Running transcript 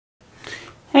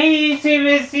YouTube,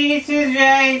 it's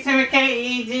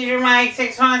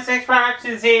DJMike626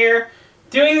 Productions here,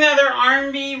 doing another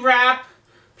R&B rap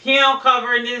piano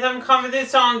cover, and this I'm covering this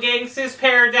song Gangsta's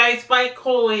Paradise by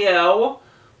Coolio.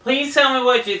 Please tell me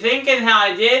what you think and how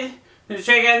I did. Let's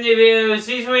check out new videos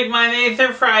each week, Monday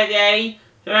through Friday.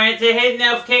 Don't forget to hit the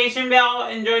notification bell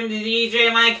and join the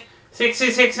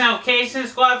DJMike626 notification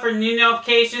squad for new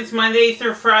notifications Monday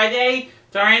through Friday.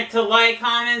 Don't forget to like,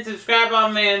 comment, subscribe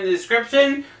on me in the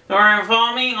description. Don't forget to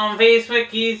follow me on Facebook,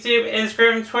 YouTube,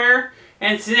 Instagram, Twitter,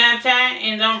 and Snapchat.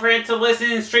 And don't forget to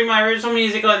listen and stream my original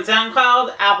music on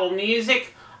SoundCloud, Apple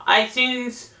Music,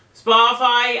 iTunes,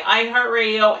 Spotify,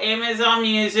 iHeartRadio, Amazon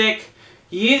Music,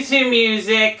 YouTube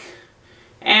Music,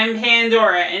 and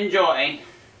Pandora. Enjoy.